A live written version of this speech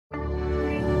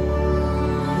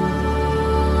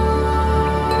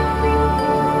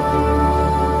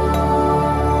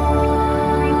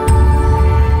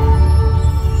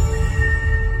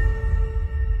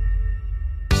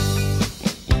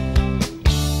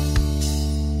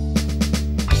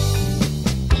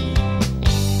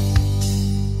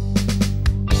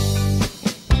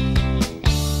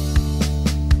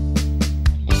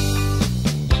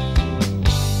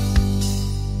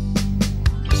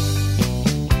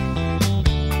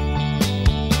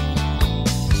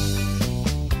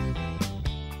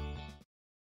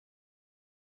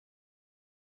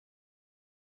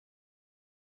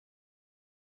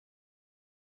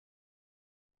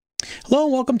Hello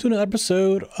and welcome to another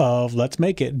episode of Let's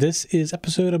Make It. This is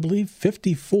episode, I believe,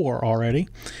 54 already.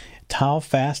 How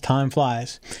fast time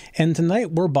flies. And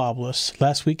tonight we're Bobless.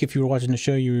 Last week, if you were watching the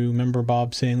show, you remember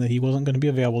Bob saying that he wasn't going to be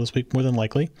available this week, more than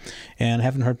likely. And I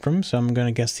haven't heard from him, so I'm going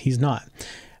to guess he's not.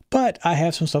 But I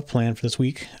have some stuff planned for this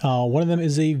week. One of them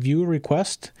is a viewer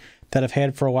request that I've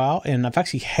had for a while, and I've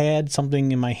actually had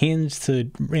something in my hands to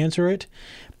answer it,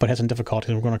 but had some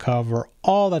difficulties. We're going to cover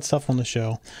all that stuff on the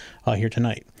show here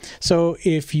tonight. So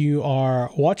if you are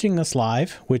watching us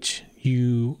live, which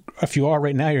if you are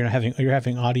right now, you're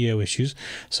having audio issues,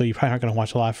 so you're probably not going to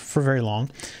watch live for very long.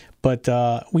 But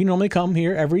we normally come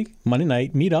here every Monday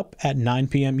night, meet up at 9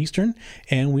 p.m. Eastern,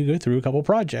 and we go through a couple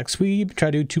projects. We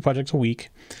try to do 2 projects a week.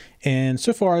 And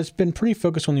so far, it's been pretty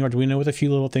focused on the Arduino with a few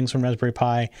little things from Raspberry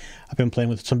Pi. I've been playing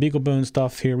with some BeagleBone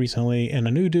stuff here recently and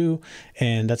a Nudu,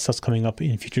 and that stuff's coming up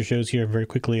in future shows here very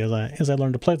quickly as I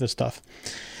learn to play this stuff.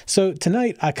 So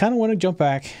tonight, I kind of want to jump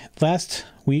back. Last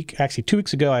week, actually 2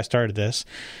 weeks ago, I started this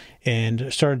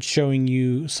and started showing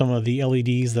you some of the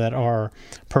LEDs that are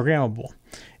programmable.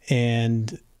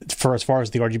 And for as far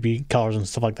as the RGB colors and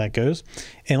stuff like that goes.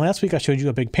 And last week I showed you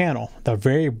a big panel, the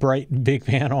very bright big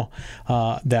panel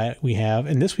that we have.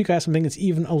 And this week I have something that's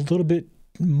even a little bit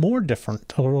more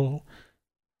different. I don't want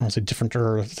to say different,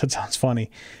 or that sounds funny,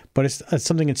 but it's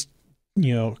something that's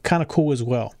kind of cool as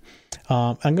well.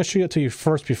 I'm going to show it to you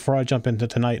first before I jump into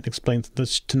tonight and explain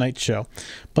this tonight's show.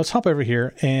 But let's hop over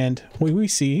here, and what we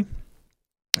see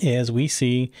is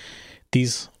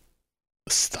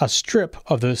a strip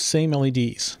of those same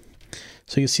LEDs.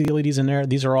 So you see the LEDs in there.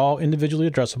 These are all individually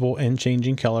addressable and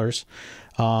changing colors.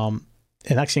 And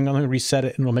actually, I'm going to reset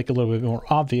it and it'll make it a little bit more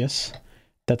obvious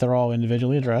that they're all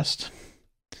individually addressed.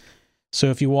 So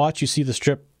if you watch, you see the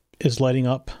strip is lighting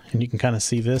up, and you can kind of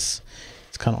see this.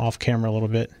 It's kind of off camera a little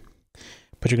bit,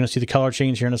 but you're going to see the color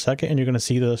change here in a second, and you're going to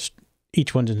see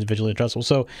each one's individually addressable.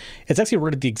 So it's actually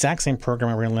running the exact same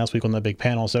program I ran last week on the big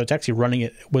panel. So it's actually running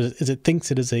it as it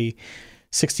thinks it is a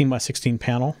 16 by 16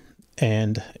 panel,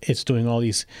 and it's doing all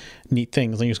these neat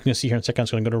things. And you're going to see here in a second,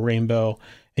 it's going to go to rainbow,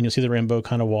 and you'll see the rainbow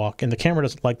kind of walk. And the camera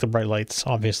doesn't like the bright lights,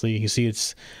 obviously. You see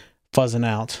it's fuzzing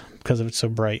out because it's so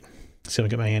bright. See if I can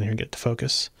get my hand here and get to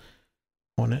focus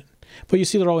on it. But you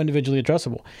see they're all individually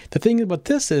addressable. The thing about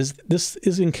this is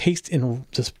encased in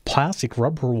this plastic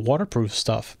rubber waterproof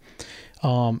stuff.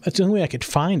 It's the only way I could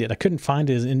find it. I couldn't find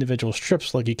it as individual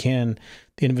strips like you can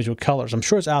the individual colors. I'm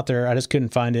sure it's out there. I just couldn't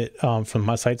find it from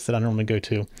my sites that I normally go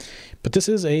to. But this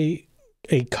is a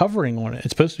covering on it.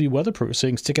 It's supposed to be weatherproof, so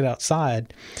you can stick it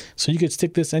outside. So you could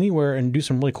stick this anywhere and do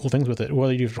some really cool things with it,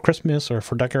 whether you do it for Christmas or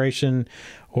for decoration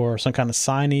or some kind of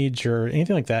signage or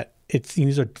anything like that.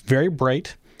 These are very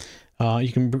bright.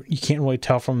 You can't really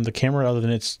tell from the camera other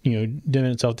than it's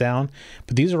dimming itself down.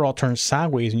 But these are all turned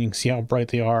sideways, and you can see how bright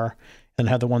they are. And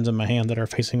I have the ones in my hand that are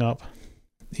facing up.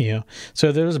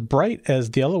 So they're as bright as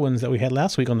the other ones that we had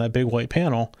last week on that big white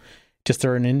panel. Just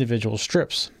they're in individual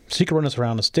strips. So you can run this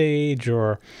around a stage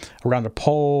or around a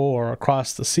pole or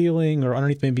across the ceiling or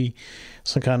underneath maybe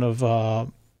some kind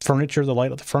of furniture, to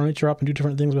light up the furniture up and do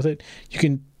different things with it.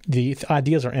 The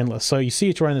ideas are endless. So you see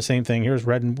it's running the same thing. Here's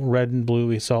red and blue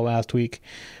we saw last week.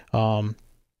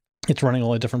 It's running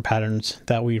all the different patterns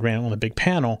that we ran on the big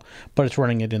panel, but it's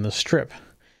running it in the strip.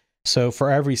 So for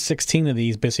every 16 of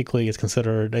these, basically, it's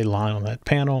considered a line on that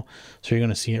panel. So you're going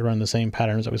to see it run the same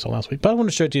patterns that we saw last week. But I want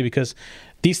to show it to you because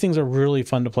these things are really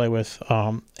fun to play with.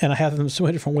 And I have them so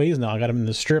many different ways now. I got them in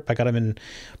the strip. I got them in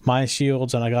my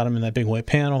shields, and I got them in that big white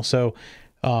panel. So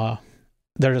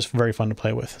they're just very fun to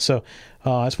play with. So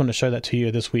I just wanted to show that to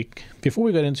you this week before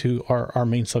we get into our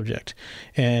main subject.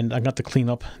 And I got to clean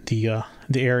up the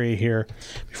area here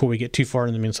before we get too far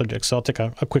into the main subject. So I'll take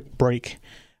a quick break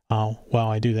while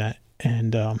I do that.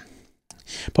 And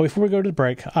but before we go to the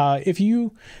break,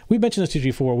 we mentioned this to you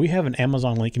before, we have an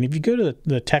Amazon link, and if you go to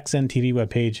the TechZen TV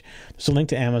webpage, there's a link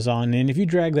to Amazon, and if you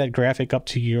drag that graphic up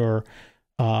to your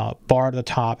bar at the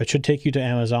top, it should take you to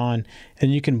Amazon,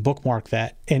 and you can bookmark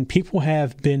that. And people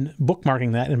have been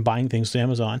bookmarking that and buying things to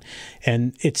Amazon,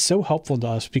 and it's so helpful to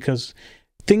us because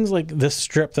things like this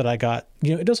strip that I got,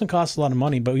 it doesn't cost a lot of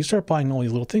money, but we start buying all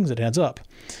these little things, it adds up.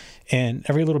 And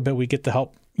every little bit we get to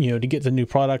help, to get the new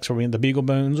products or the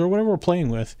BeagleBones or whatever we're playing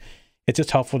with, it's just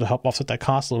helpful to help offset that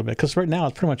cost a little bit. Because right now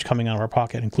it's pretty much coming out of our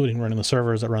pocket, including running the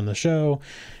servers that run the show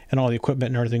and all the equipment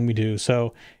and everything we do.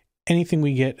 So anything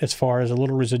we get as far as a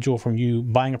little residual from you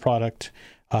buying a product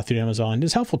through Amazon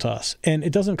is helpful to us. And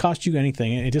it doesn't cost you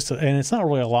anything. And it's not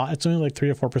really a lot. It's only like 3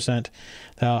 or 4%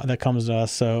 that comes to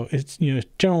us. So it's,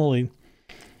 generally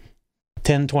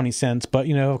 10, 20 cents, but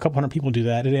a couple hundred people do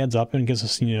that. It adds up and gives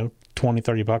us, $20,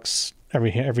 $30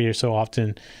 every so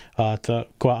often to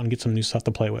go out and get some new stuff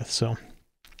to play with. So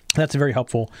that's very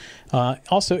helpful.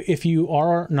 Also, if you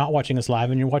are not watching us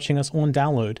live and you're watching us on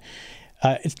download,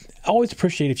 it's always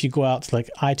appreciate if you go out to like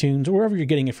iTunes or wherever you're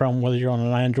getting it from, whether you're on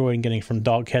an Android and getting it from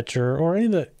Dogcatcher or any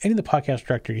of the podcast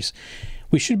directories.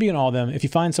 We should be in all of them. If you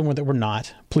find somewhere that we're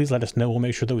not, please let us know. We'll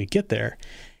make sure that we get there.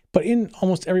 But in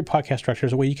almost every podcast directory,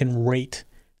 there's a way you can rate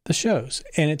the shows.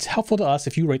 And it's helpful to us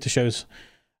if you rate the shows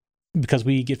because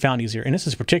we get found easier. And this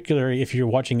is particularly if you're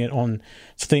watching it on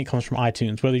something that comes from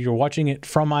iTunes, whether you're watching it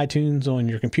from iTunes on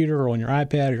your computer or on your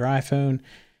iPad or your iPhone.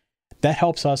 That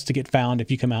helps us to get found if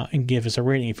you come out and give us a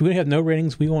rating. If we have no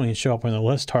ratings, we won't even show up on the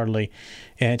list hardly.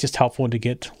 And it's just helpful to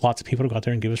get lots of people to go out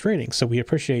there and give us ratings. So we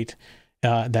appreciate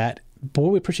that. But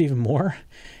what we appreciate even more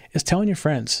is telling your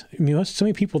friends. I mean, so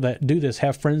many people that do this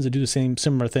have friends that do the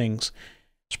similar things.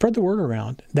 Spread the word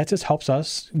around. That just helps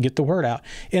us get the word out.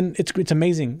 And it's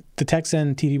amazing. The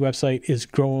TechZen TV website is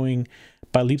growing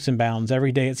by leaps and bounds.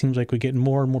 Every day it seems like we get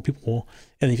more and more people.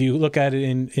 And if you look at it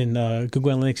in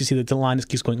Google Analytics, you see that the line just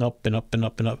keeps going up and up and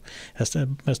up and up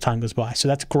as time goes by. So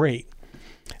that's great.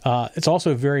 It's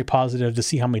also very positive to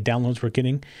see how many downloads we're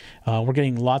getting. We're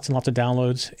getting lots and lots of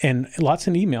downloads and lots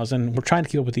of emails, and we're trying to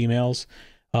keep up with the emails.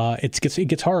 It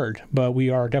gets hard, but we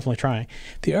are definitely trying.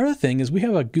 The other thing is we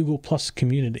have a Google Plus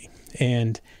community,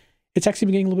 and it's actually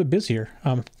been getting a little bit busier.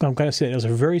 I'm glad to say it was a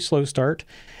very slow start,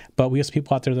 but we have some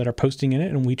people out there that are posting in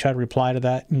it, and we try to reply to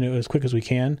that, as quick as we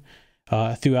can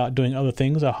throughout doing other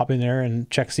things. I'll hop in there and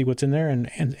check, see what's in there,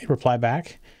 and reply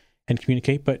back and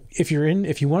communicate. But if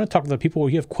you want to talk to the people, or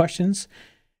you have questions,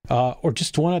 or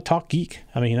just want to talk geek,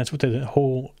 I mean, that's what the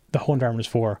whole environment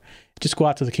is for. Just go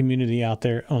out to the community out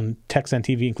there on TechZen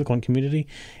TV and click on community.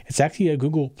 It's actually a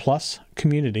Google Plus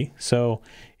community, so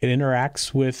it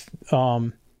interacts with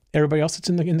everybody else that's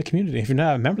in the community. If you're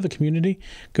not a member of the community,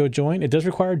 go join. It does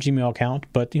require a Gmail account,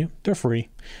 but they're free.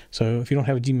 So if you don't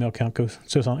have a Gmail account, go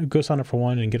sign up for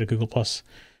one and get a Google Plus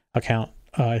account.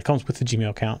 It comes with the Gmail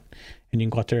account, and you can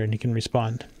go out there and you can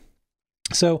respond.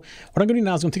 So what I'm going to do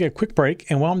now is I'm going to take a quick break,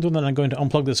 and while I'm doing that, I'm going to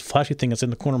unplug this flashy thing that's in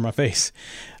the corner of my face,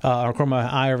 or corner of my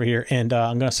eye over here, and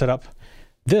I'm going to set up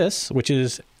this, which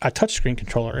is a touchscreen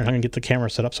controller, and I'm going to get the camera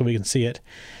set up so we can see it.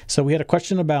 So we had a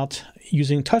question about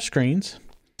using touchscreens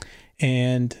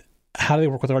and how do they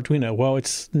work with Arduino. Well,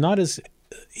 it's not as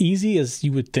easy as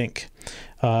you would think,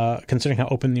 considering how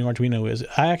open the Arduino is.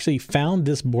 I actually found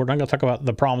this board. I'm going to talk about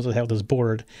the problems I have with this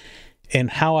board and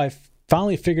how I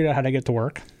finally figured out how to get it to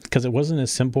work, because it wasn't as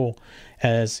simple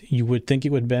as you would think it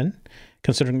would have been,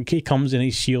 considering it comes in a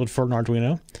shield for an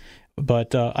Arduino.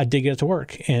 But I did get it to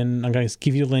work, and I'm going to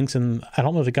give you the links. And I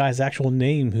don't know the guy's actual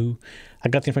name who I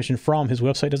got the information from. His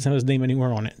website doesn't have his name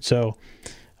anywhere on it. So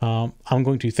I'm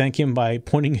going to thank him by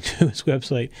pointing you to his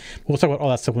website. We'll talk about all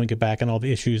that stuff when we get back and all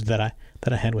the issues that I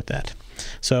had with that.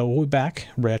 So we'll be back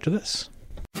right after this.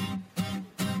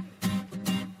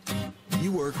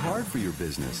 You work hard for your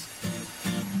business.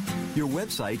 Your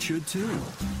website should too.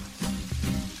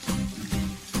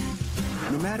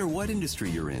 No matter what industry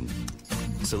you're in,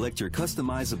 select your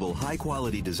customizable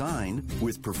high-quality design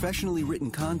with professionally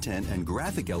written content and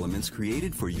graphic elements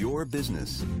created for your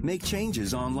business. Make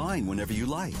changes online whenever you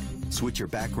like. Switch your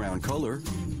background color,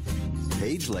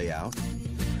 page layout,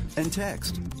 and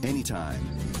text anytime.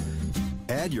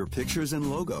 Add your pictures and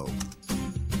logo.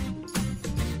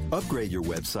 Upgrade your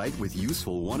website with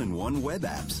useful one-in-one web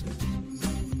apps.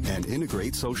 And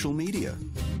integrate social media.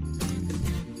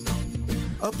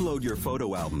 Upload your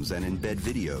photo albums and embed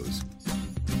videos.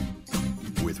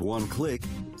 With one click,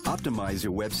 optimize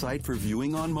your website for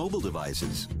viewing on mobile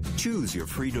devices. Choose your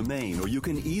free domain, or you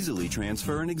can easily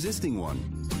transfer an existing one.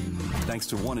 Thanks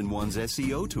to One-in-One's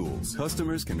SEO tools,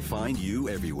 customers can find you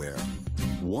everywhere.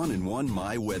 One-in-One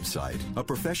My Website, a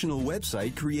professional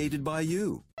website created by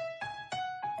you.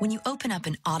 When you open up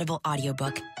an Audible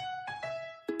audiobook,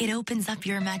 it opens up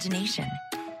your imagination.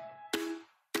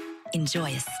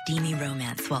 Enjoy a steamy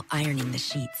romance while ironing the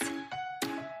sheets.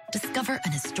 Discover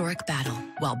an historic battle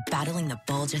while battling the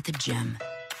bulge at the gym.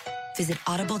 Visit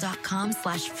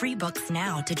audible.com/freebooks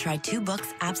now to try 2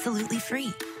 books absolutely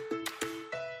free.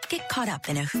 Get caught up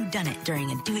in a whodunit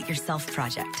during a do-it-yourself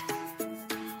project.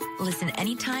 Listen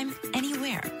anytime,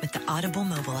 anywhere with the Audible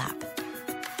mobile app.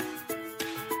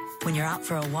 When you're out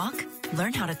for a walk,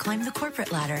 learn how to climb the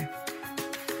corporate ladder.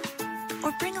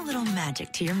 Or bring a little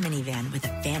magic to your minivan with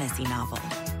a fantasy novel.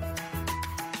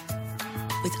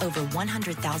 With over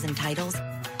 100,000 titles,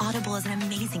 Audible is an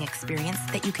amazing experience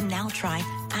that you can now try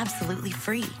absolutely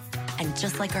free. And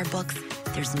just like our books,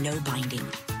 there's no binding.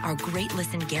 Our great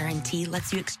listen guarantee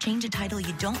lets you exchange a title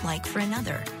you don't like for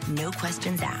another. No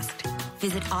questions asked.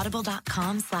 Visit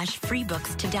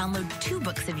audible.com/freebooks to download 2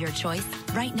 books of your choice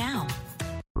right now.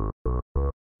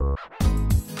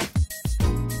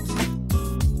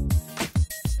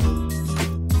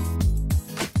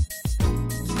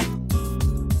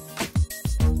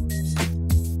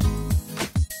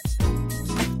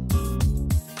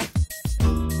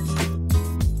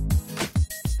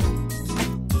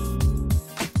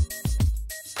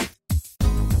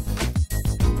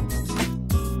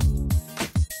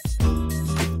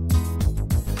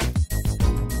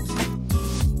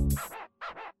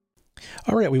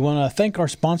 All right, we want to thank our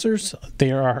sponsors.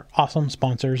 They are our awesome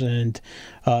sponsors, and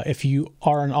if you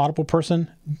are an Audible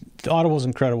person, Audible is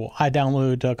incredible. I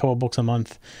download a couple books a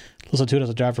month, listen to it as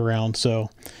I drive around, so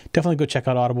definitely go check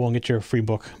out Audible and get your free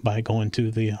book by going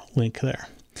to the link there.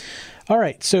 All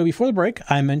right, so before the break,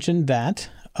 I mentioned that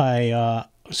I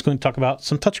was going to talk about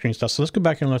some touchscreen stuff, so let's go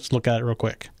back here and let's look at it real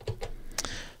quick.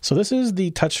 So this is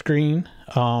the touchscreen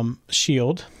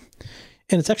Shield,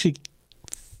 and it's actually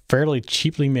fairly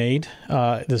cheaply made.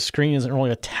 The screen isn't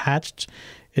really attached.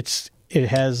 It's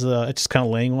just kind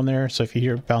of laying on there. So if you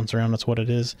hear it bounce around, that's what it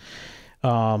is.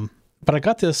 But I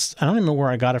got this. I don't even know where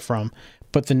I got it from.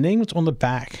 But the name is on the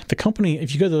back. The company,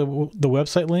 if you go to the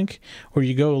website link or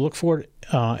you go look for it,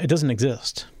 it doesn't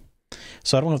exist.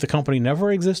 So I don't know if the company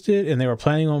never existed and they were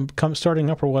planning on starting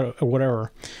up or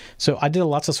whatever. So I did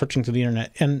lots of searching through the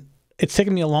internet, and it's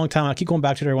taken me a long time. I keep going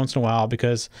back to it every once in a while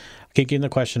because I keep getting the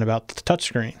question about the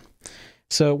touchscreen.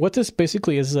 So what this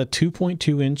basically is a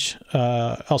 2.2-inch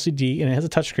LCD, and it has a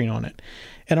touchscreen on it.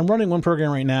 And I'm running one program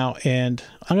right now, and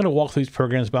I'm going to walk through these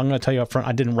programs, but I'm going to tell you up front,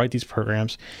 I didn't write these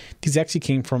programs. These actually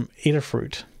came from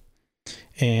Adafruit,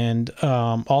 and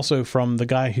also from the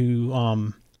guy who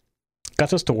got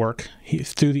this to work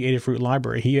through the Adafruit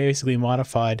library. He basically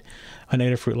modified an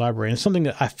Adafruit library. And it's something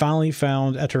that I finally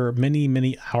found after many,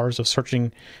 many hours of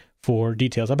searching for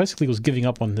details. I basically was giving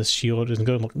up on this Shield and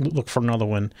going to look for another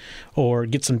one or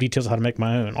get some details on how to make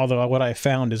my own. Although what I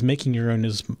found is making your own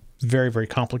is very, very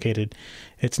complicated.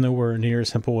 It's nowhere near as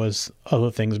simple as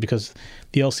other things because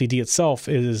the LCD itself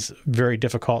is very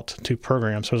difficult to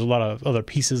program. So there's a lot of other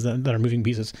pieces that are moving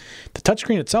pieces. The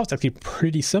touchscreen itself is actually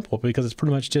pretty simple because it's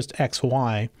pretty much just X,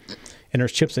 Y, and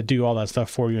there's chips that do all that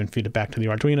stuff for you and feed it back to the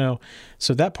Arduino.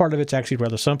 So that part of it's actually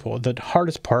rather simple. The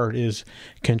hardest part is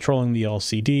controlling the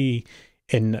LCD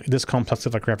in this complex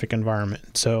of a graphic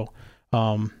environment. So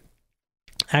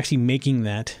actually making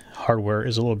that hardware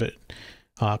is a little bit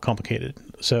complicated.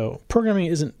 So programming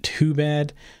isn't too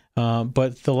bad,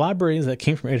 but the libraries that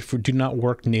came from Adafruit do not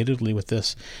work natively with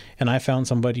this. And I found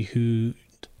somebody who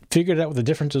figured out what the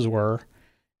differences were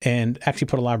and actually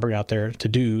put a library out there to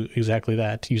do exactly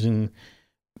that, using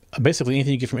basically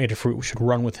anything you get from Adafruit should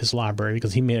run with his library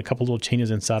because he made a couple little changes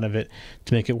inside of it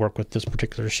to make it work with this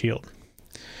particular Shield.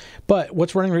 But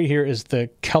what's running right here is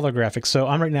the color graphics. So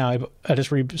I'm right now, I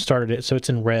just restarted it, so it's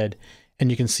in red,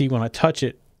 and you can see when I touch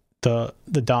it, the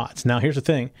dots. Now here's the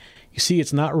thing. You see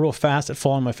it's not real fast at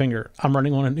falling my finger. I'm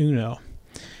running on an Uno.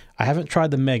 I haven't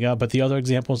tried the Mega, but the other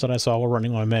examples that I saw were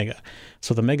running on a Mega.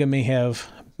 So the Mega may have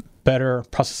better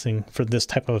processing for this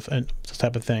type of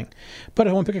thing. But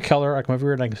if I want to pick a color, I come over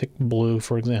here and I can pick blue,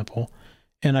 for example.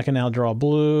 And I can now draw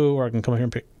blue, or I can come here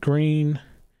and pick green.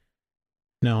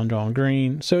 Now I'm drawing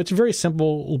green. So it's very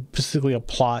simple, basically a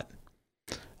plot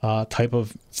type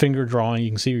of finger drawing.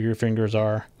 You can see where your fingers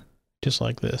are, just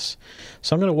like this.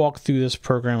 So I'm going to walk through this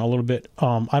program a little bit.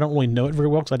 I don't really know it very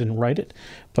well because I didn't write it,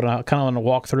 but I kind of want to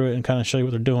walk through it and kind of show you what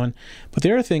they're doing. But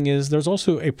the other thing is there's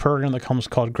also a program that comes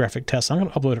called Graphic Test. I'm going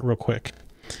to upload it real quick.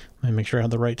 Let me make sure I have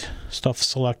the right stuff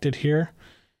selected here.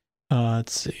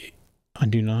 Let's see. I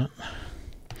do not.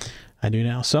 I do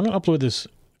now. So I'm going to upload this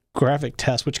Graphic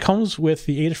Test, which comes with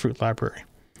the Adafruit library.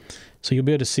 So you'll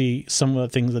be able to see some of the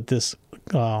things that this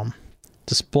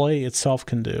display itself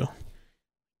can do.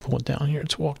 Pull it down here.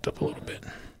 It's walked up a little bit.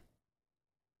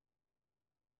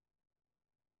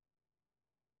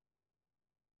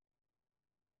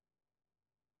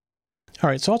 All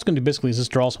right, so all it's going to do basically is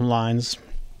just draw some lines.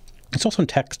 It's also some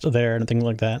text there and things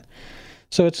like that.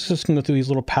 So it's just going to go through these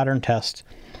little pattern tests.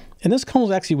 And this comes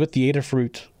actually with the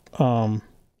Adafruit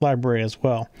library as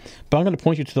well. But I'm going to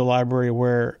point you to the library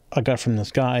where I got from this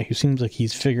guy who seems like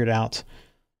he's figured out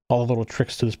all the little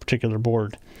tricks to this particular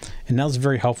board. And that was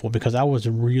very helpful because I was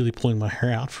really pulling my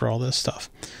hair out for all this stuff.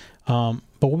 But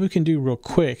what we can do real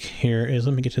quick here is,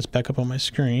 let me get this back up on my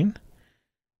screen,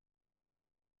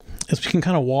 is we can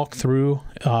kind of walk through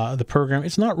the program.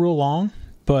 It's not real long,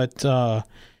 but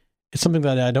it's something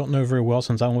that I don't know very well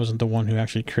since I wasn't the one who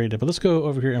actually created it. But let's go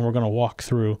over here and we're going to walk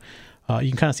through You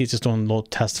can kind of see it's just doing little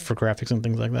tests for graphics and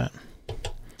things like that.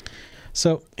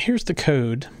 So here's the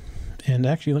code. And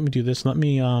actually, let me do this. Let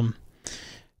me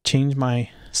change my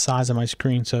size of my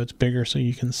screen so it's bigger so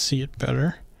you can see it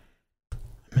better.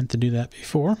 I meant to do that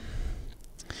before.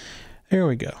 There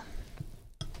we go.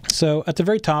 So at the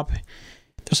very top,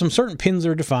 there's some certain pins that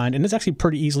are defined, and it's actually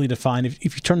pretty easily defined. If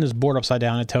you turn this board upside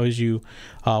down, it tells you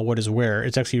what is where.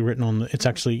 It's actually written on it's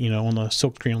actually on the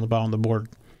silk screen on the bottom of the board.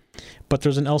 But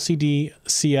there's an LCD,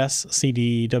 CS,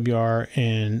 CD, WR,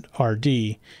 and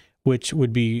RD, which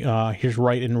would be here's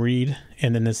write and read,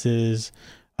 and then this is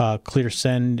clear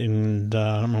send, and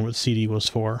I don't remember what CD was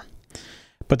for.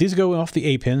 But these go off the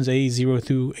A pins, A0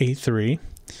 through A3.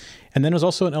 And then there's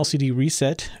also an LCD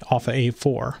reset off of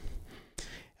A4.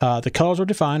 The colors are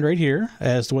defined right here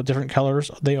as to what different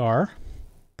colors they are.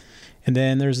 And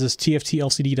then there's this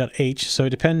tftlcd.h. So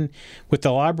depend with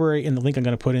the library and the link I'm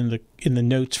going to put in the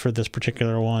notes for this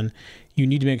particular one, you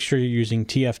need to make sure you're using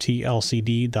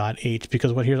tftlcd.h,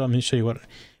 because I'm going to show you what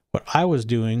I was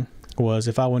doing was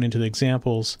if I went into the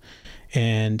examples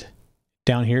and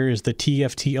down here is the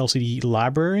tftlcd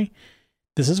library.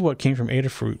 This is what came from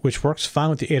Adafruit, which works fine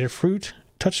with the Adafruit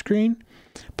touchscreen,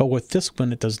 but with this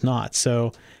one it does not.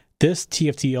 So this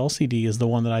TFT-LCD is the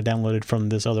one that I downloaded from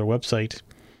this other website,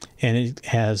 and it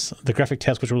has the graphic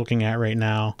test, which we're looking at right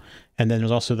now, and then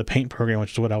there's also the Paint program,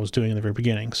 which is what I was doing in the very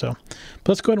beginning. So but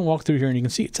let's go ahead and walk through here, and you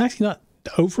can see it's actually not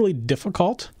overly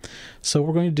difficult. So what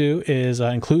we're going to do is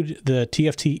include the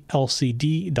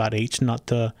TFT-LCD.h, not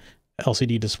the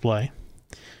LCD display.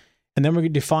 And then we're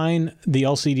going to define the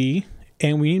LCD,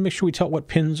 and we need to make sure we tell what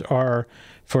pins are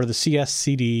for the CS,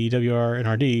 CD, WR, and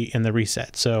RD, and the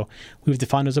reset. So we've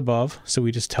defined as above, so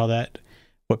we just tell that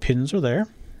what pins are there.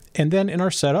 And then in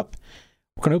our setup,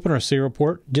 we're going to open our serial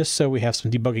port just so we have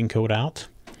some debugging code out.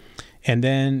 And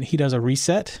then he does a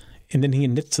reset, and then he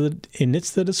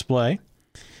inits the display.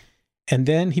 And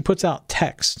then he puts out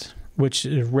text, which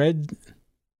is red.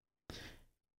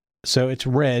 So it's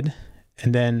red,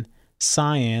 and then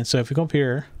cyan. So if we go up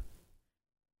here,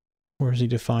 where does he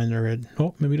define the red?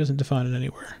 Oh, maybe he doesn't define it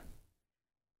anywhere.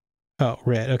 Oh,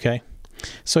 red. Okay.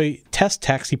 So he tests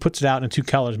text. He puts it out in two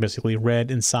colors, basically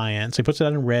red and cyan. So he puts it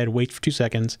out in red, waits for 2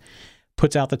 seconds,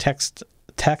 puts out the text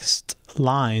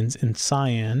lines in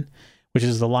cyan, which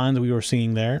is the lines we were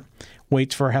seeing there,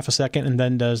 waits for half a second, and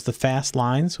then does the fast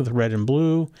lines with red and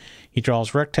blue. He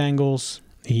draws rectangles.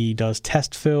 He does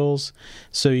test fills.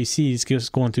 So you see he's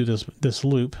just going through this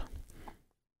loop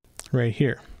right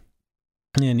here.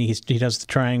 And he does the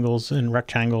triangles and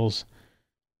rectangles,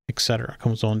 etc.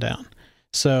 Comes on down.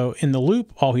 So in the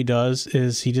loop, all he does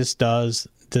is he just does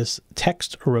this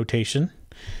text rotation,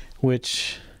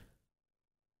 which,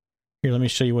 here, let me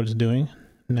show you what it's doing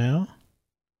now.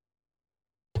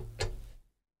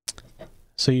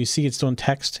 So you see it's doing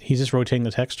text. He's just rotating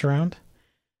the text around.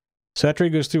 So after he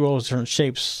goes through all those different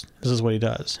shapes, this is what he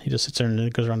does. He just sits there and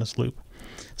it goes around this loop.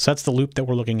 So that's the loop that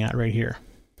we're looking at right here.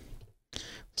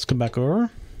 Let's come back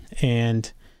over, and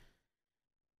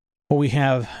what we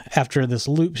have after this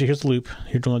loop, so here's the loop.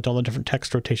 You're doing all the different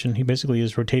text rotation. He basically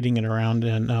is rotating it around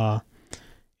in 4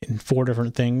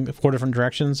 different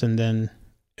directions, and then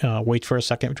waits for a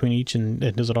second between each, and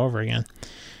it does it all over again.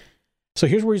 So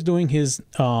here's where he's doing his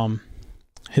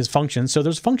functions. So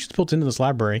there's functions built into this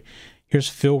library. Here's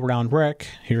fill round rec,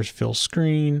 here's fill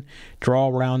screen, draw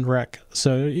round rec.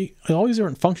 So all these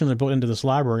different functions are built into this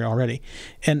library already.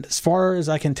 And as far as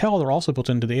I can tell, they're also built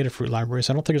into the Adafruit library.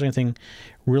 So I don't think there's anything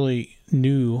really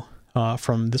new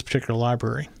from this particular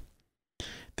library.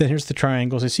 Then here's the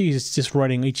triangles. I see he's just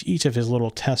writing each of his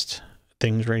little test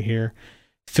things right here.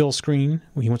 Fill screen,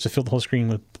 he wants to fill the whole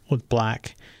screen with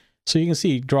black. So you can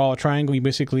see, draw a triangle, you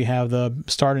basically have the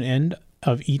start and end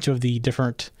of each of the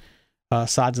different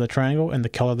sides of the triangle and the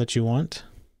color that you want.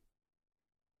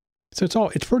 So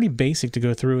it's pretty basic to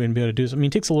go through and be able to do this. I mean,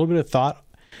 it takes a little bit of thought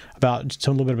about just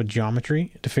a little bit of a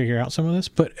geometry to figure out some of this,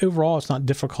 but overall it's not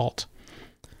difficult.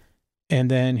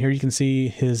 And then here you can see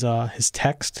his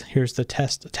text. Here's the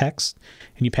text,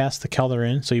 and you pass the color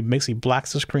in. So he basically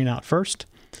blacks the screen out first,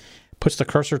 puts the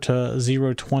cursor to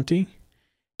 0.20,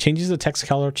 changes the text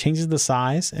color, changes the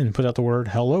size, and puts out the word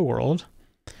 "Hello World."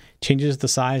 Changes the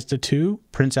size to 2,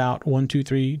 prints out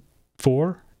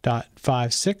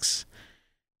 1234.56.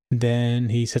 Then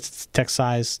he sets the text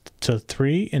size to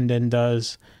 3, and then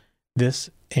does this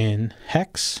in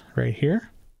hex right here.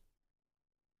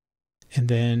 And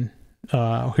then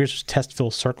here's test fill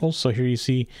circles. So here you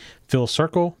see fill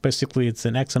circle. Basically, it's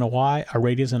an X and a Y, a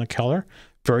radius, and a color.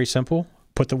 Very simple.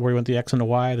 Put where you want the X and the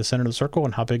Y, the center of the circle,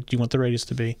 and how big do you want the radius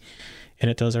to be. And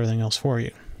it does everything else for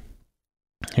you.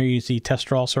 Here you see test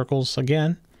draw circles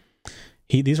again.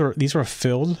 These are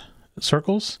filled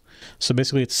circles. So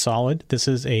basically it's solid. This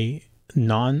is a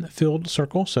non-filled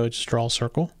circle, so just draw a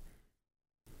circle.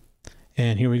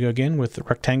 And here we go again with the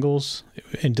rectangles.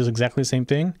 It does exactly the same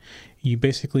thing. You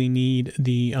basically need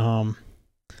the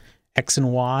X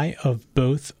and Y of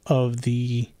both of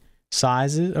the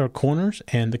sizes or corners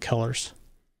and the colors.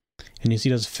 And you see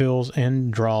those fills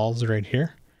and draws right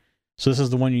here. So this is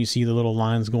the one you see the little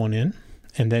lines going in.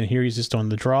 And then here he's just on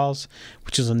the draws,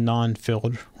 which is a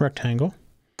non-filled rectangle.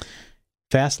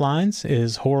 Fast lines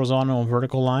is horizontal and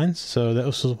vertical lines. So that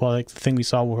was like the thing we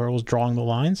saw where it was drawing the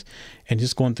lines and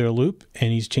just going through a loop.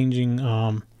 And he's changing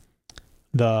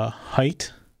the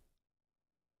height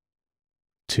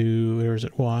to, where is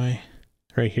it, Y?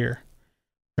 Right here.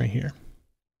 Right here.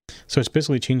 So it's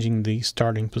basically changing the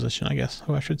starting position, I guess,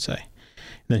 I should say.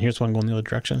 And then here's one going the other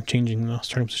direction, changing the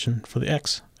starting position for the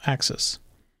X axis.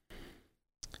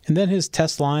 And then his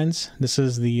test lines, this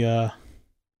is the,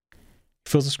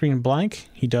 fills the screen blank.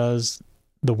 He does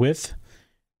the width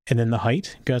and then the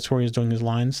height. That's where he's doing his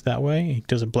lines that way. He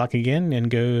does it black again and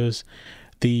goes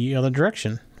the other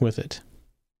direction with it.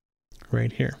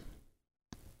 Right here.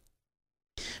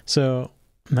 So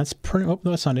that's pretty, oh,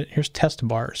 that's not it. Here's test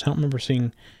bars. I don't remember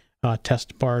seeing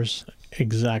test bars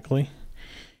exactly,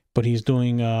 but he's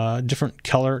doing different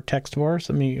color text bars.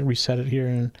 Let me reset it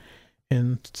here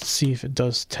and see if it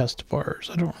does test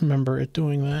bars. I don't remember it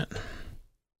doing that.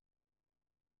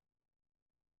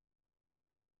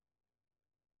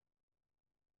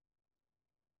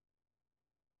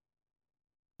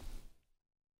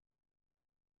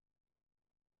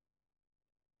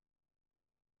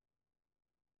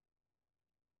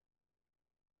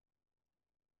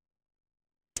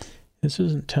 This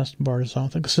isn't test bars, I don't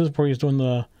think. This is where he's doing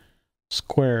the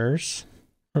squares,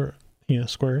 or, yeah,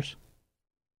 squares.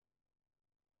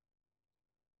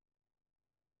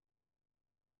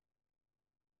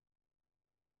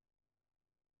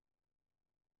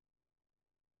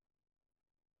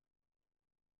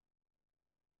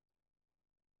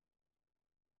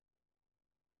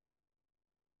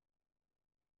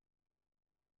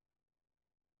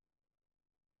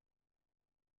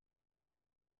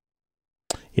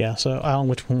 Yeah, so I don't know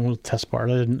which one was test bars.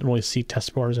 I didn't really see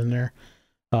test bars in there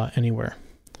anywhere.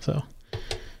 So,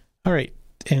 all right.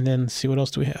 And then let's see, what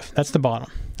else do we have? That's the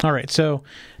bottom. All right, so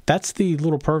that's the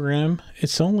little program.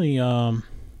 It's only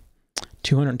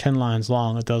 210 lines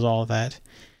long. It does all of that.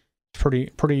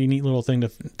 Pretty neat little thing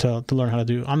to learn how to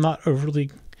do. I'm not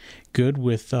overly good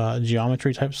with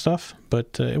geometry type stuff,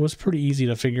 but it was pretty easy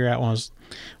to figure out when I was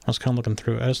kind of looking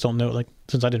through it. I just don't know it, like,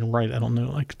 since I didn't write it, I don't know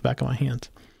it like the back of my hand.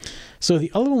 So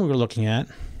the other one we were looking at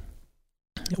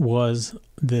was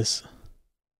this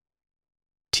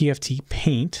TFT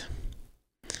Paint.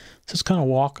 So let's kind of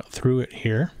walk through it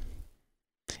here.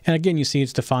 And again, you see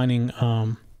it's defining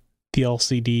the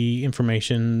LCD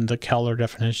information, the color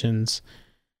definitions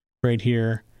right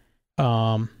here.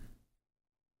 Let's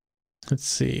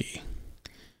see.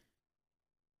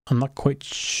 I'm not quite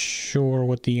sure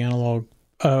what the analog...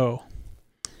 Oh.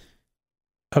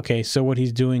 Okay, so what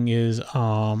he's doing is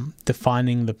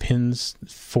defining the pins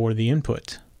for the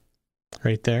input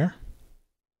right there.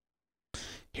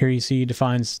 Here you see he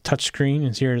defines touchscreen,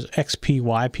 and here's XP,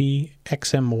 YP,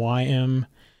 XM, YM,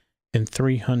 and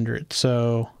 300.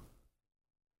 So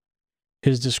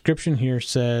his description here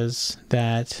says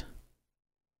that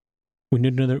we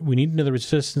need another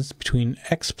resistance between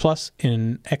X plus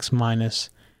and X minus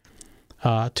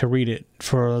to read it.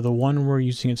 For the one we're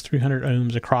using, it's 300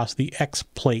 ohms across the X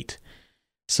plate.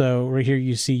 So right here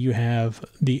you see you have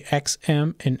the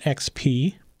XM and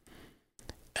XP,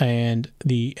 and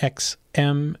the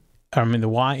YM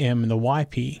and the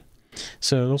YP.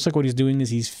 So it looks like what he's doing is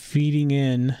he's feeding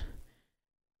in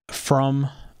from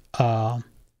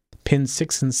pin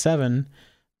 6 and 7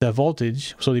 the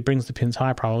voltage, so he brings the pins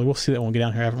high probably. We'll see that when we get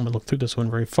down here. I haven't really looked through this one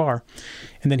very far.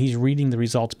 And then he's reading the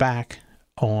results back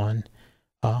on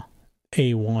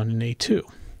A1 and A2.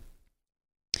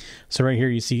 So right here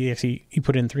you see actually you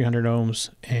put in 300 ohms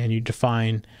and you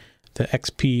define the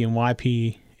XP and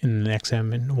YP and the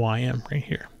XM and YM right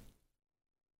here.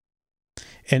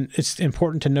 And it's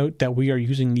important to note that we are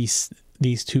using these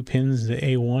two pins, the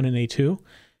A1 and A2,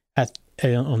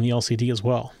 on the LCD as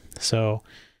well. So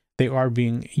they are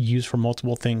being used for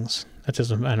multiple things. That's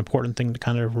just an important thing to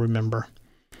kind of remember.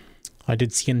 I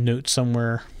did see a note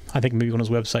somewhere, I think maybe on his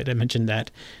website, I mentioned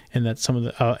that, and that some of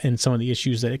the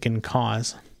issues that it can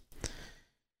cause.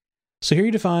 So here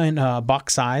you define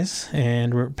box size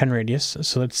and pen radius.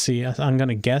 So let's see, I'm going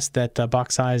to guess that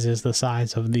box size is the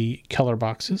size of the color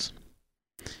boxes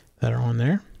that are on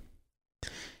there.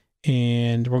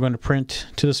 And we're going to print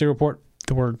to the serial port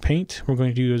the word paint. We're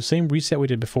going to do the same reset we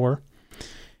did before.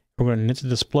 We're going to knit the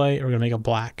display. We're going to make it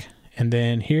black. And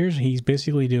then he's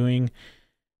basically doing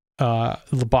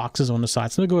the boxes on the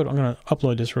side. So I'm going to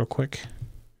upload this real quick.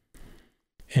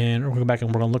 And we're going to go back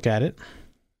and we're going to look at it.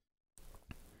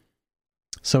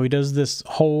 So he does this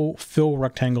whole fill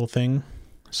rectangle thing.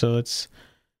 So let's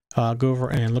go over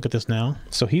and look at this now.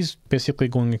 So he's basically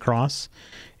going across,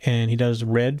 and he does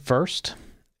red first,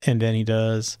 and then he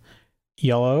does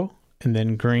yellow, and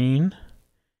then green,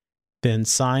 then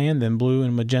cyan, then blue,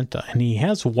 and magenta. And he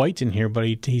has white in here, but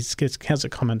he has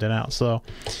it commented out. So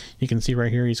you can see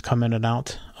right here he's commented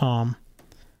out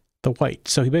the white.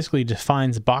 So he basically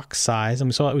defines box size, and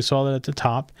we saw that at the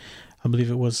top. I believe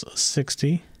it was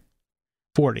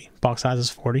 40. Box size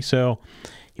is 40. So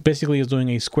he basically is doing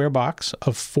a square box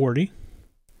of 40.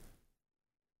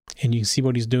 And you can see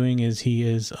what he's doing is he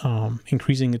is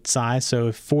increasing its size. So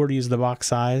if 40 is the box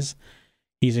size,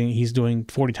 he's doing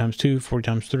 40 times 2, 40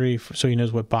 times 3, so he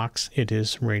knows what box it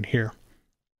is right here.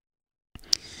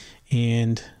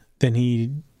 And then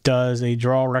he does a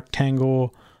draw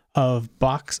rectangle of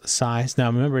box size.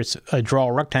 Now remember, it's a draw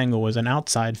rectangle was an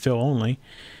outside fill only,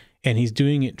 and he's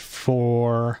doing it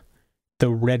for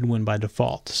the red one by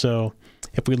default. So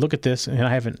if we look at this, and I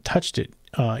haven't touched it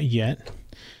yet,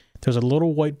 there's a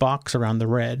little white box around the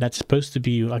red. That's supposed to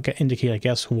be indicate, I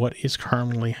guess, what is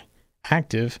currently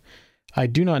active. I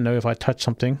do not know if I touch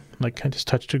something, like I just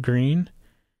touched a green.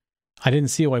 I didn't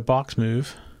see a white box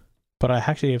move, but I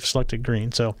actually have selected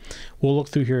green. So we'll look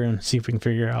through here and see if we can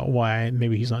figure out why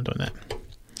maybe he's not doing that.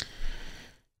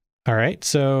 All right,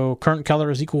 so current color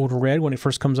is equal to red when it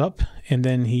first comes up, and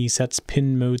then he sets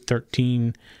pin mode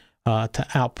 13 to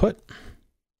output.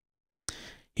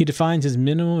 He defines his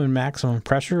minimum and maximum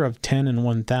pressure of 10 and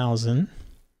 1000.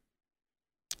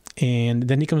 And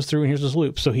then he comes through and here's his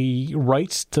loop. So he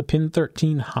writes to pin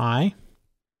 13 high,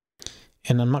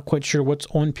 and I'm not quite sure what's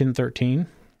on pin 13.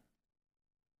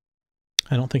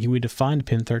 I don't think we defined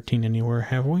pin 13 anywhere,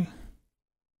 have we?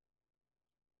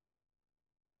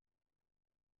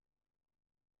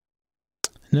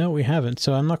 No, we haven't.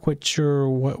 So I'm not quite sure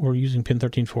what we're using pin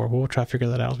 13 for. We'll try to figure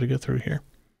that out as we go through here.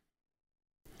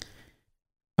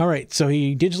 All right, so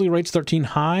he digitally writes 13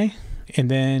 high,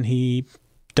 and then he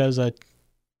does a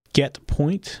get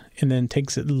point, and then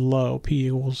takes it low. P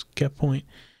equals get point.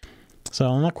 So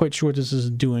I'm not quite sure what this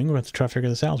is doing. We'll have to try to figure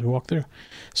this out as we walk through.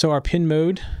 So our pin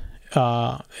mode,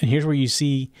 and here's where you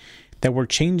see that we're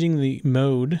changing the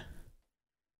mode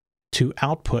to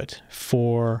output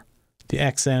for the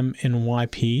XM and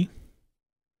YP.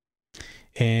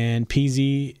 And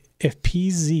PZ, if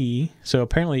PZ, so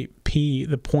apparently P,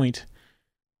 the point,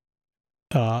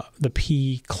 the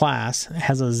P class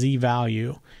has a Z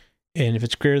value, and if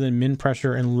it's greater than min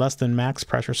pressure and less than max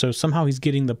pressure, so somehow he's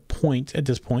getting the point at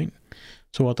this point.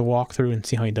 So we'll have to walk through and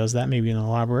see how he does that, maybe in the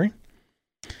library.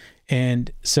 And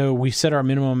so we set our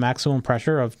minimum and maximum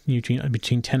pressure of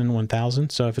between 10 and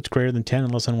 1000. So if it's greater than 10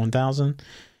 and less than 1000,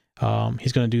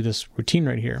 he's going to do this routine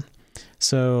right here.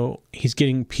 So he's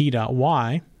getting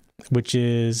P.Y, which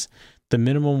is the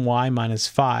minimum Y minus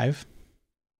 5.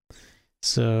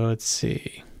 So let's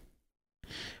see.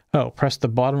 Oh, press the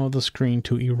bottom of the screen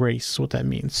to erase, what that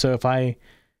means. So if I,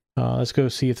 let's go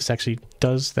see if this actually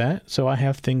does that. So I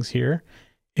have things here.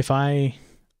 If I'm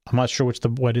not sure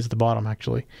what is the bottom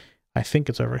actually. I think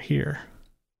it's over here.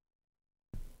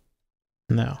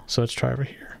 No, so let's try over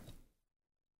here.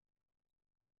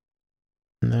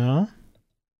 No.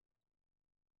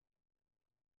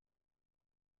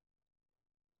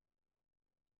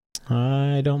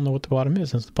 I don't know what the bottom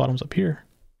is since the bottom's up here.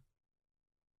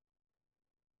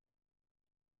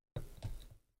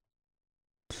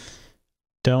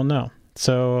 Don't know.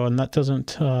 So, and that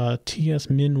doesn't TS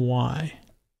min Y.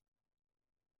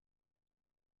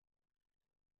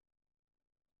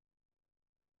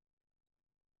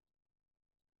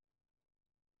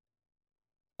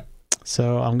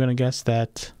 So I'm going to guess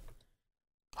that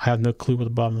I have no clue what the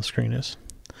bottom of the screen is.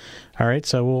 All right,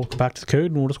 so we'll go back to the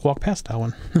code and we'll just walk past that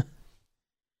one.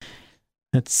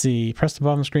 Let's see. Press the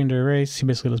bottom of the screen to erase. He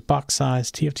basically does box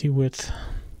size, TFT width.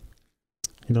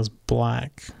 He does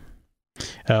black.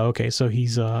 Oh, okay, so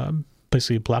he's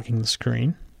basically blocking the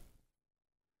screen.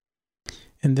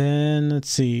 And then, let's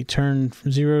see, turn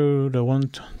from 0 to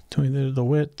 120 the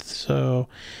width. So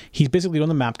he's basically doing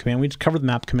the map command. We just covered the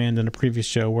map command in a previous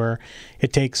show where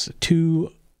it takes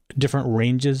two different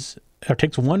ranges, or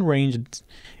takes one range and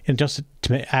adjusts it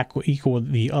to equal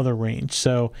the other range.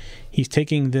 So he's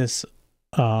taking this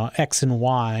X and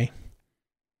Y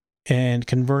and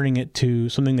converting it to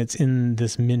something that's in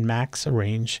this min-max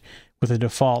range with a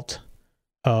default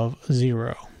of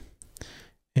 0.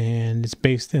 and it's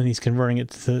based, and he's converting it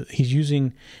to he's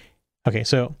using, okay,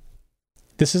 so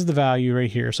this is the value right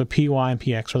here. So py and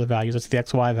px are the values. That's the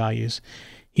xy values.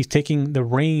 He's taking the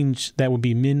range that would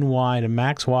be min y to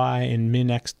max y and min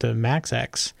x to max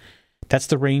x. That's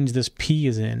the range this p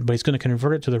is in, but he's going to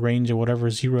convert it to the range of whatever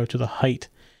 0 to the height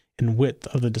and width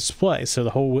of the display. So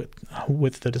the whole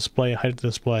width of the display, height of the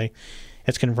display,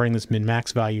 it's converting this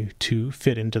min-max value to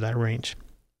fit into that range.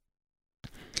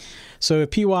 So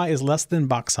if py is less than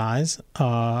box size,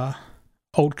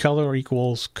 old color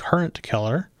equals current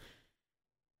color.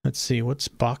 Let's see, what's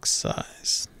box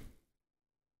size?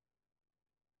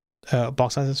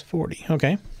 Box size is 40,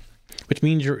 okay. Which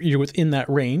means you're within that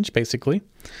range, basically.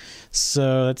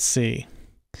 So let's see.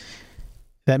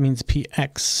 That means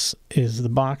px is the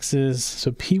boxes,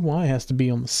 so py has to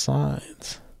be on the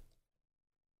sides.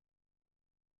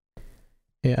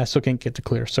 Yeah, I still can't get to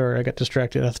clear. Sorry, I got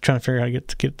distracted. I was trying to figure out how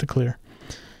to get to clear.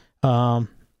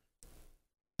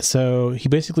 So he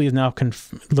basically is now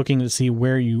looking to see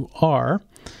where you are.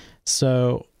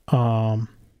 So no,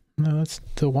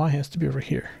 the y has to be over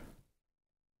here.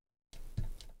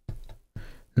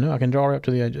 No, I can draw right up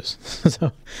to the edges.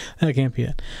 So that can't be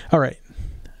it. All right,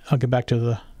 I'll get back to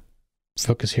the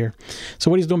focus here.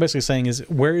 So what he's doing basically saying is,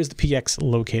 where is the px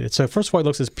located? So first of all, he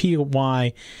looks at py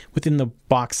within the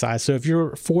box size. So if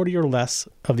you're 40 or less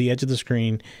of the edge of the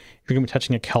screen, you're going to be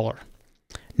touching a color.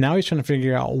 Now he's trying to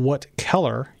figure out what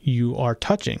color you are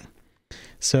touching.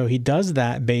 So he does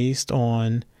that based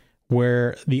on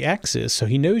where the x is. So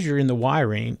he knows you're in the y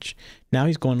range. Now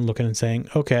he's going to look at it and saying,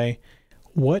 okay,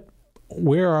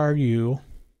 where are you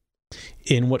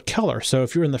in what color? So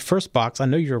if you're in the first box, I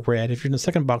know you're red. If you're in the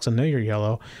second box, I know you're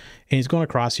yellow. And he's going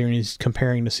across here and he's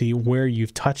comparing to see where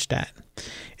you've touched at.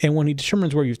 And when he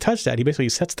determines where you've touched at, he basically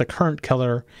sets the current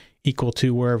color equal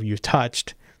to wherever you've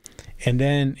touched. And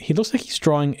then he looks like he's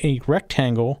drawing a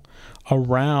rectangle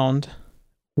around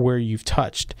where you've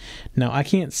touched. Now, I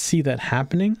can't see that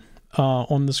happening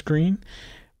on the screen.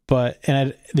 But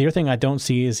the other thing I don't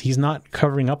see is he's not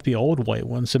covering up the old white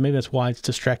one. So maybe that's why it's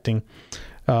distracting,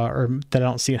 or that I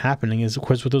don't see it happening, is of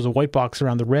course there's a white box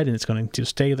around the red and it's going to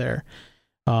stay there.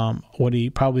 What he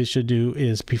probably should do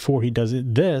is, before he does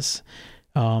this,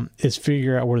 is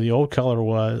figure out where the old color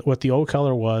was, what the old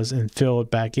color was, and fill it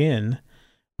back in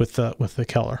with the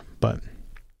color. But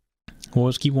we'll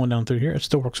just keep going down through here. It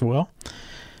still works well.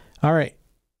 All right.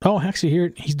 Oh, actually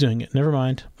here he's doing it. Never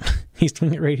mind. He's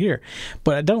doing it right here.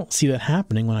 But I don't see that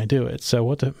happening when I do it. So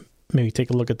we'll have to maybe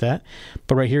take a look at that.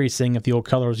 But right here he's saying if the old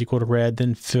color is equal to red,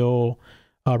 then fill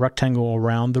a rectangle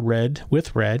around the red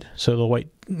with red, so the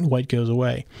white goes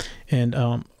away. And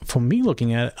from me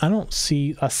looking at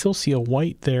it, I still see a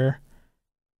white there.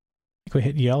 If we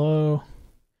hit yellow,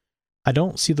 I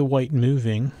don't see the white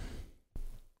moving.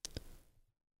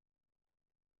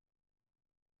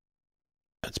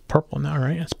 It's purple now,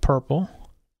 right? It's purple.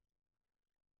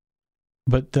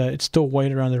 But it's still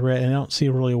white around the red, and I don't see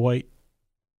really a white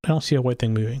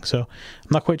thing moving. So I'm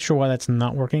not quite sure why that's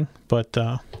not working, but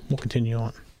we'll continue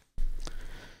on.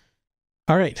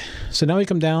 All right, so now we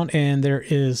come down and there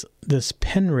is this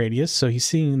pen radius. So he's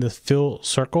seeing the fill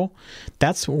circle.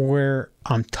 That's where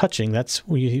I'm touching. That's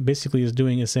what he basically is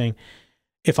doing, is saying,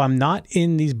 if I'm not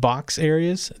in these box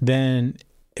areas, then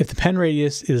if the pen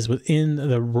radius is within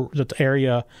the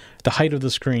area, the height of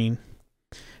the screen,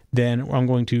 then I'm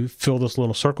going to fill this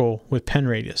little circle with pen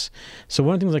radius. So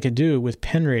one of the things I could do with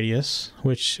pen radius,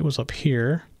 which was up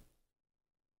here,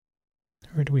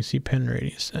 where do we see pen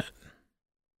radius at?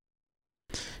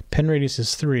 Pen radius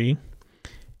is 3.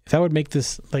 If I would make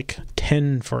this like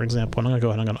 10, for example, and I'm going to go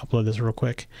ahead and I'm going to upload this real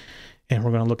quick, and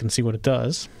we're going to look and see what it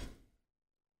does.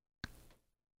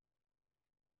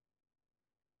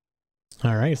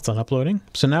 All right, it's done uploading.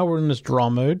 So now we're in this draw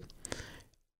mode.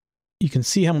 You can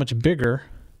see how much bigger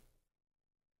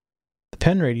the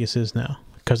pen radius is now,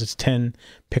 because it's 10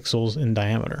 pixels in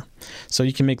diameter. So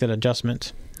you can make that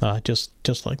adjustment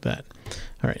just like that.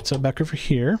 All right, so back over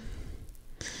here.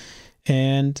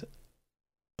 And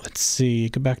let's see,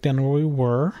 go back down to where we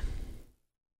were.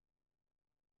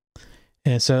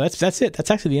 And so that's it. That's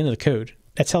actually the end of the code.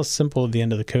 That's how simple the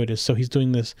end of the code is. So he's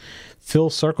doing this fill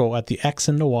circle at the X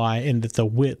and the Y and at the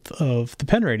width of the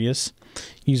pen radius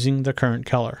using the current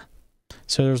color.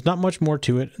 So there's not much more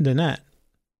to it than that.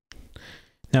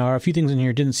 Now, a few things in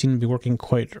here didn't seem to be working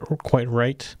quite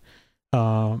right,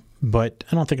 but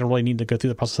I don't think I really need to go through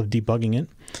the process of debugging it.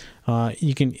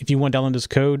 You can, if you want to download this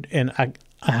code, and I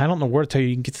don't know where to tell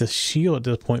you can get the shield at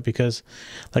this point, because,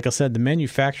 like I said, the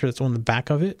manufacturer that's on the back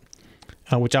of it,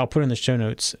 which I'll put in the show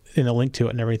notes in a link to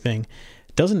it and everything,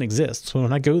 doesn't exist. So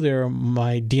when I go there,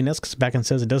 my DNS comes back and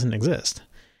says it doesn't exist.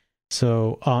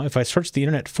 So if I search the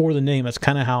internet for the name, that's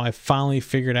kind of how I finally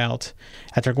figured out,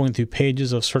 after going through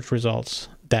pages of search results,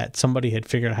 that somebody had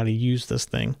figured out how to use this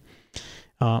thing.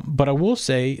 But I will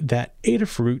say that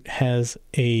Adafruit has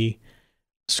a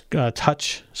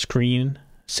touch screen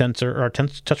sensor, or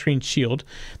touchscreen shield,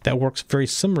 that works very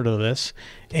similar to this,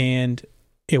 and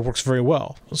it works very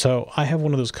well. So I have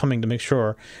one of those coming to make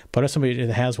sure, but I have somebody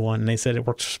that has one, and they said it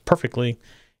works perfectly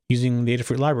using the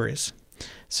Adafruit libraries.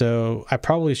 So I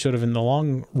probably should have, in the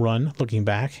long run, looking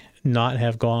back, not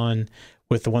have gone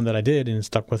with the one that I did and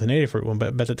stuck with an Adafruit one.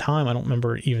 But at the time, I don't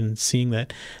remember even seeing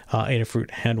that Adafruit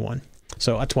had one.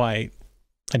 So that's why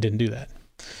I didn't do that.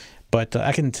 But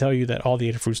I can tell you that all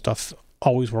the Adafruit stuff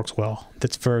always works well.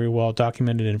 That's very well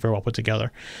documented and very well put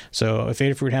together. So if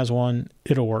Adafruit has one,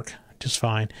 it'll work just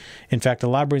fine. In fact, the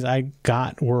libraries I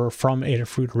got were from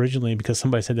Adafruit originally, because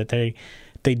somebody said that they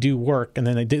do work, and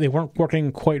then they weren't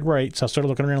working quite right. So I started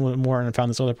looking around a little bit more, and I found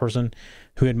this other person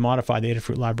who had modified the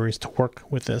Adafruit libraries to work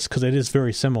with this, because it is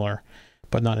very similar,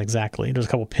 but not exactly. There's a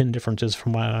couple pin differences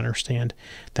from what I understand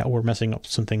that were messing up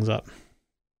some things up.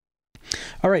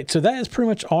 All right, so that is pretty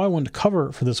much all I wanted to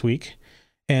cover for this week.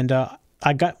 And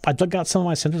I dug out some of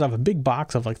my sensors. I have a big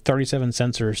box of like 37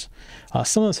 sensors.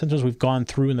 Some of the sensors we've gone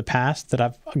through in the past that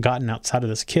I've gotten outside of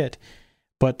this kit,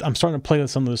 but I'm starting to play with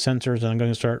some of those sensors, and I'm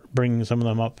going to start bringing some of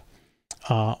them up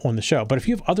on the show. But if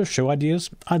you have other show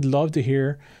ideas, I'd love to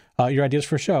hear your ideas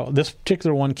for a show. This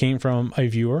particular one came from a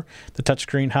viewer, the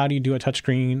touchscreen. How do you do a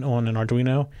touchscreen on an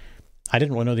Arduino? I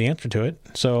didn't really know the answer to it,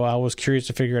 so I was curious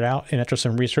to figure it out. And after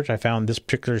some research, I found this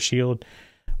particular shield,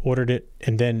 ordered it,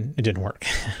 and then it didn't work.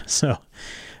 So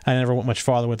I never went much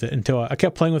farther with it until I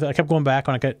kept playing with it. I kept going back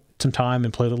when I got some time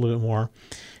and played a little bit more.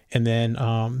 And then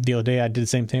the other day I did the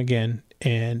same thing again,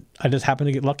 and I just happened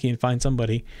to get lucky and find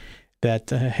somebody that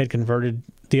had converted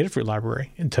the Adafruit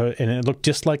library into, and it looked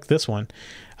just like this one.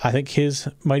 I think his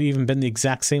might even been the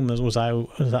exact same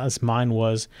as mine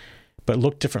was, but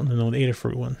looked different than the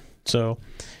Adafruit one. So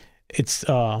it's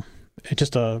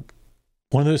just one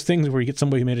of those things where you get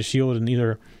somebody who made a shield and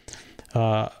either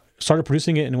started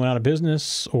producing it and went out of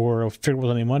business, or figured there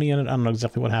wasn't any money in it. I don't know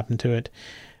exactly what happened to it.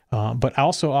 But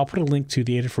I'll put a link to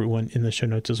the Adafruit one in the show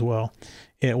notes as well.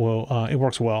 It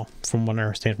works well from what I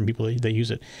understand from people that use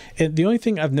it. And the only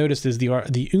thing I've noticed is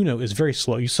the Uno is very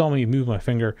slow. You saw me move my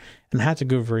finger, and I had to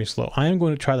go very slow. I am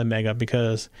going to try the Mega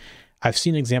because I've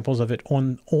seen examples of it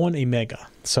on a Mega.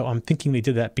 So I'm thinking they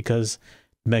did that because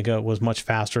Mega was much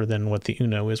faster than what the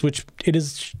Uno is, which it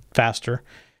is faster,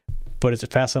 but is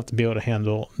it fast enough to be able to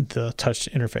handle the touch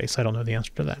interface? I don't know the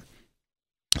answer to that.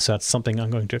 So that's something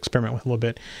I'm going to experiment with a little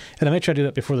bit. And I may try to do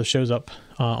that before the show's up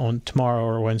on tomorrow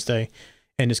or Wednesday,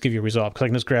 and just give you a result. Because I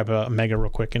can just grab a Mega real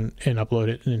quick and upload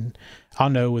it, and I'll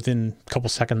know within a couple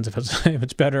seconds if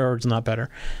it's better or it's not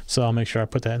better. So I'll make sure I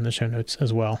put that in the show notes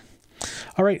as well.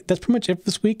 All right, that's pretty much it for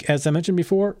this week. As I mentioned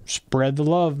before, spread the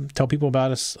love. Tell people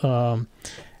about us.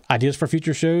 Ideas for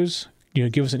future shows.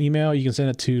 Give us an email. You can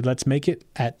send it to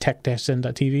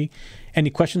letsmakeit@tech-zen.tv. Any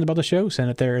questions about the show,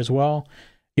 send it there as well.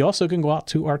 You also can go out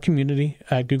to our community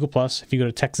at Google+. If you go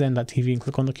to techzen.tv and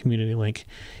click on the community link,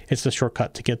 it's the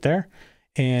shortcut to get there.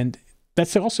 And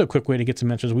that's also a quick way to get some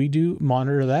mentions. We do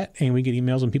monitor that, and we get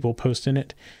emails when people post in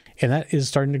it. And that is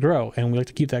starting to grow, and we like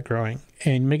to keep that growing.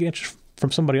 And make it interesting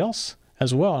from somebody else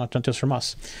as well, not just from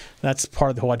us. That's part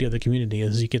of the whole idea of the community,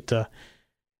 is you get to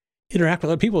interact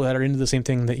with other people that are into the same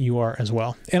thing that you are as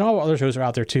well. And all our other shows are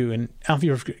out there too. And if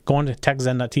you've gone to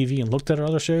techzen.tv and looked at our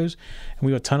other shows, and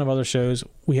we have a ton of other shows.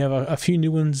 We have a few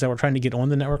new ones that we're trying to get on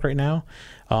the network right now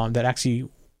that actually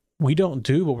we don't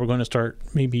do, but we're going to start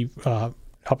maybe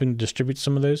helping distribute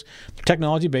some of those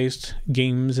technology-based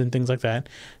games and things like that.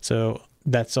 So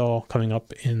that's all coming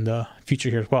up in the future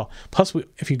here as well. Plus,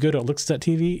 if you go to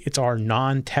Elixir.tv, it's our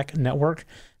non-tech network.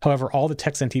 However, all the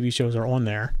TechZen TV shows are on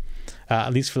there,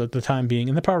 at least for the time being,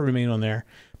 and they'll probably remain on there.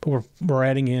 But we're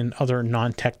adding in other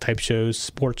non-tech type shows,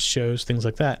 sports shows, things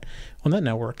like that on that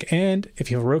network. And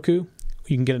if you have a Roku,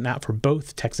 you can get an app for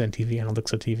both TechZen TV and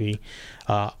Elixir TV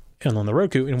and on the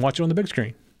Roku, and watch it on the big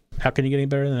screen. How can you get any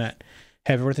better than that?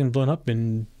 Have everything blown up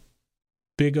in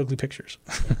big, ugly pictures.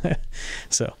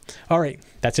 So, all right,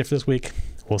 that's it for this week.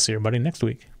 We'll see everybody next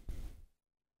week.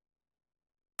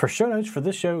 For show notes for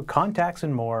this show, contacts,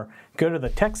 and more, go to the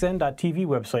techzen.tv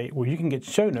website, where you can get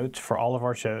show notes for all of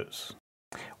our shows.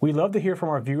 We love to hear from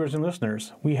our viewers and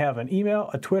listeners. We have an email,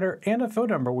 a Twitter, and a phone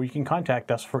number where you can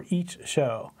contact us for each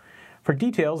show. For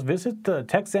details, visit the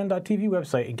techzen.tv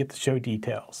website and get the show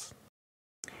details.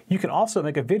 You can also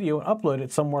make a video and upload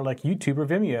it somewhere like YouTube or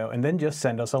Vimeo, and then just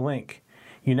send us a link.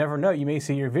 You never know, you may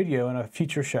see your video in a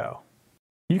future show.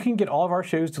 You can get all of our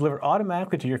shows delivered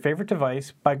automatically to your favorite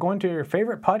device by going to your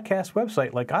favorite podcast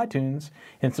website like iTunes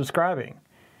and subscribing.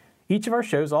 Each of our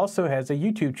shows also has a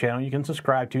YouTube channel you can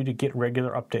subscribe to get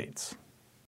regular updates.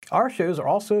 Our shows are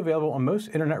also available on most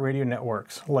internet radio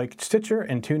networks like Stitcher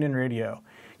and TuneIn Radio.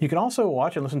 You can also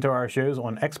watch and listen to our shows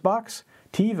on Xbox,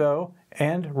 TiVo,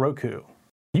 and Roku.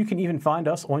 You can even find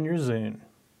us on your Zune.